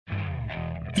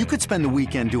You could spend the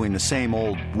weekend doing the same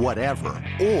old whatever,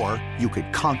 or you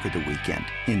could conquer the weekend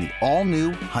in the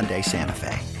all-new Hyundai Santa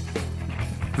Fe.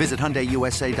 Visit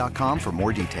HyundaiUSA.com for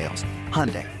more details.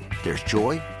 Hyundai, there's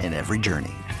joy in every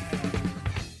journey.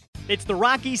 It's the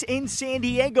Rockies in San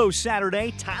Diego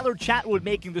Saturday. Tyler Chatwood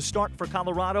making the start for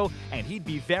Colorado, and he'd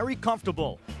be very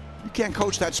comfortable. You can't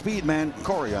coach that speed, man.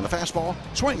 Corey on the fastball,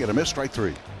 swing and a miss, strike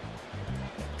three.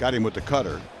 Got him with the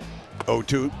cutter.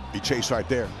 0-2, he chased right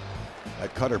there.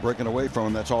 That cutter breaking away from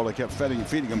him, that's all they kept feeding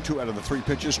him. 2 out of the 3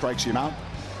 pitches, strikes him out.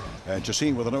 And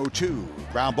Chacin with an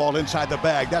 0-2. Ground ball inside the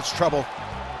bag, that's trouble.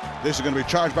 This is going to be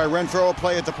charged by Renfroe.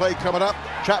 Play at the plate coming up.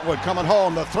 Chatwood coming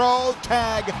home. The throw,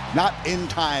 tag, not in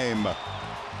time.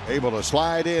 Able to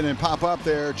slide in and pop up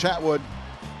there. Chatwood,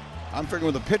 I'm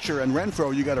figuring with the pitcher and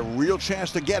Renfroe, you got a real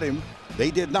chance to get him. They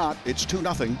did not. It's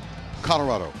 2-0.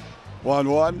 Colorado.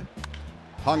 1-1.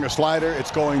 Hung a slider.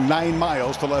 It's going 9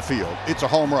 miles to left field. It's a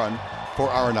home run for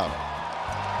Arenado.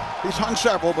 He's hung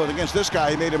several, but against this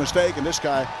guy, he made a mistake. And this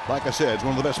guy, like I said, is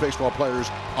one of the best baseball players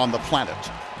on the planet.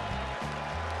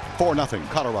 4-0,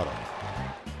 Colorado.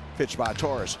 Pitch by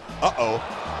Torres. Uh-oh.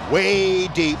 Way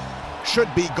deep.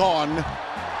 Should be gone.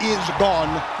 Is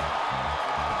gone.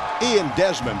 Ian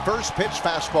Desmond. First pitch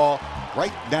fastball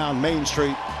right down Main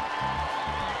Street.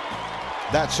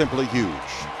 That's simply huge.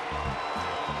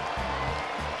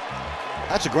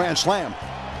 That's a grand slam.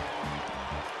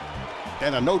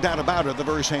 And a no doubt about it at the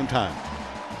very same time.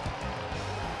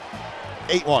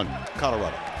 8-1,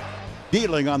 Colorado.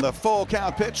 Dealing on the full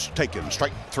count pitch. Taken,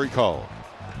 strike 3 call.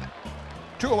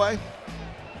 2 away.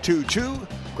 2-2.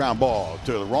 Ground ball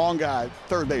to the wrong guy.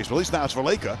 Third base. At least now it's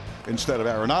Valaika instead of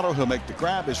Arenado. He'll make the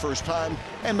grab his first time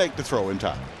and make the throw in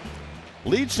time.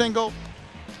 Lead single.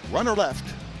 Runner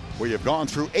left. We have gone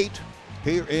through 8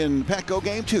 here in Petco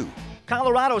Game 2.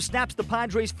 Colorado snaps the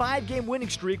Padres' 5-game winning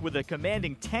streak with a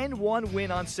commanding 10-1 win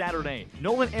on Saturday.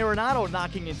 Nolan Arenado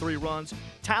knocking in 3 runs.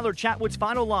 Tyler Chatwood's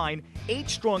final line, 8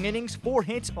 strong innings, 4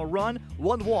 hits, a run,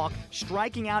 1 walk,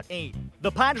 striking out 8.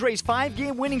 The Padres'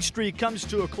 5-game winning streak comes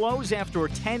to a close after a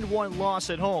 10-1 loss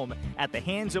at home at the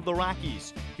hands of the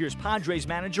Rockies. Here's Padres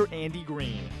manager Andy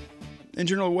Green. In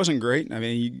general, it wasn't great. I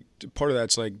mean, part of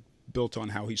that's like built on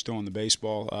how he's throwing the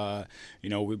baseball.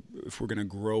 If we're going to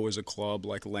grow as a club,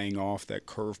 like laying off that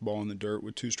curveball in the dirt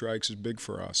with 2 strikes is big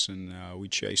for us, and we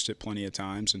chased it plenty of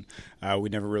times, and we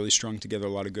never really strung together a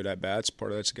lot of good at-bats.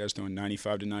 Part of that's the guys throwing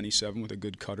 95 to 97 with a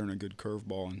good cutter and a good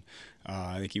curveball, and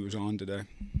I think he was on today.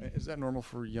 Is that normal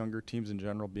for younger teams in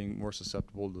general, being more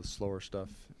susceptible to the slower stuff?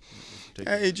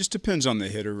 It just depends on the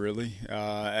hitter, really.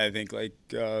 I think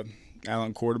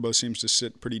Alan Cordoba seems to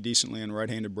sit pretty decently on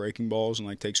right-handed breaking balls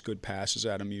and takes good passes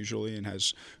at him usually and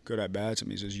has good at-bats. I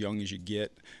mean, he's as young as you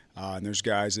get. And there's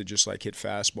guys that just hit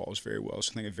fastballs very well.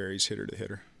 So I think it varies hitter to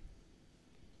hitter.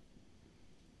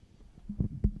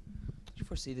 Did you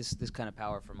foresee this kind of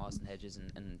power from Austin Hedges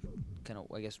and kind of,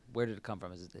 I guess, where did it come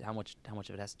from? Is it how much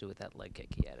of it has to do with that leg kick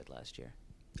he added last year?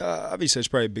 Obviously, that's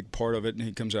probably a big part of it. And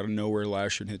he comes out of nowhere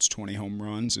last year and hits 20 home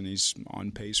runs, and he's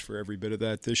on pace for every bit of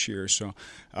that this year. So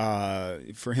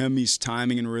for him, he's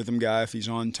timing and rhythm guy. If he's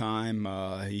on time,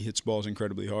 he hits balls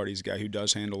incredibly hard. He's a guy who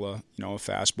does handle a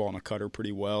fastball and a cutter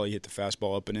pretty well. He hit the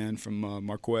fastball up and in from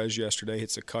Marquez yesterday.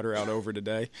 Hits the cutter out over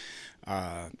today.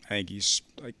 I think he's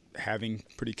having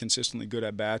pretty consistently good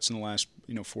at bats in the last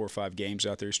 4 or 5 games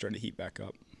out there. He's starting to heat back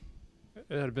up.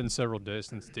 It had been several days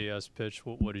since Diaz pitched.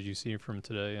 What did you see from him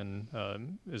today,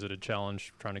 and is it a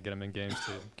challenge trying to get him in games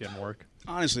to get him work?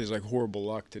 Honestly, it's horrible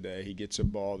luck today. He gets a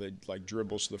ball that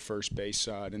dribbles to the first base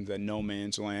side into that no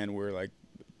man's land where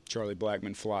Charlie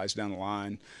Blackmon flies down the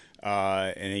line,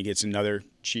 and he gets another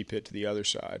cheap hit to the other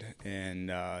side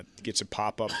and gets a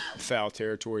pop-up foul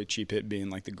territory, cheap hit being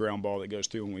the ground ball that goes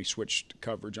through when we switched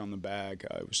coverage on the bag.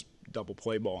 It was double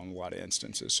play ball in a lot of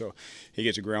instances. So he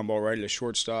gets a ground ball right at a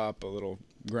shortstop, a little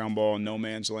ground ball in no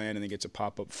man's land, and then gets a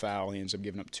pop-up foul. He ends up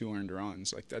giving up 2 earned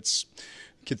runs. That's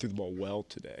kid threw the ball well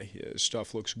today. His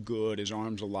stuff looks good. His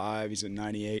arm's alive. He's at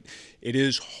 98. It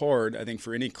is hard, I think,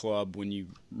 for any club when you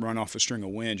run off a string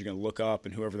of wins. You're going to look up,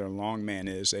 and whoever their long man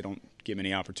is, they don't give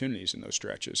any opportunities in those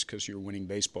stretches because you're winning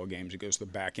baseball games. It goes to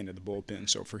the back end of the bullpen.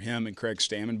 So for him and Craig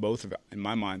Stammen, both have, in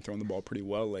my mind, thrown the ball pretty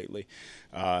well lately.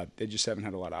 They just haven't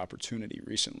had a lot of opportunity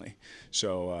recently.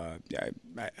 So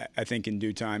I think in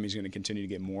due time he's going to continue to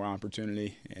get more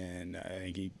opportunity, and I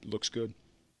think he looks good.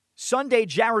 Sunday,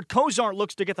 Jared Kozar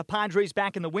looks to get the Padres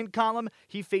back in the win column.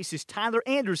 He faces Tyler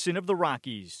Anderson of the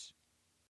Rockies.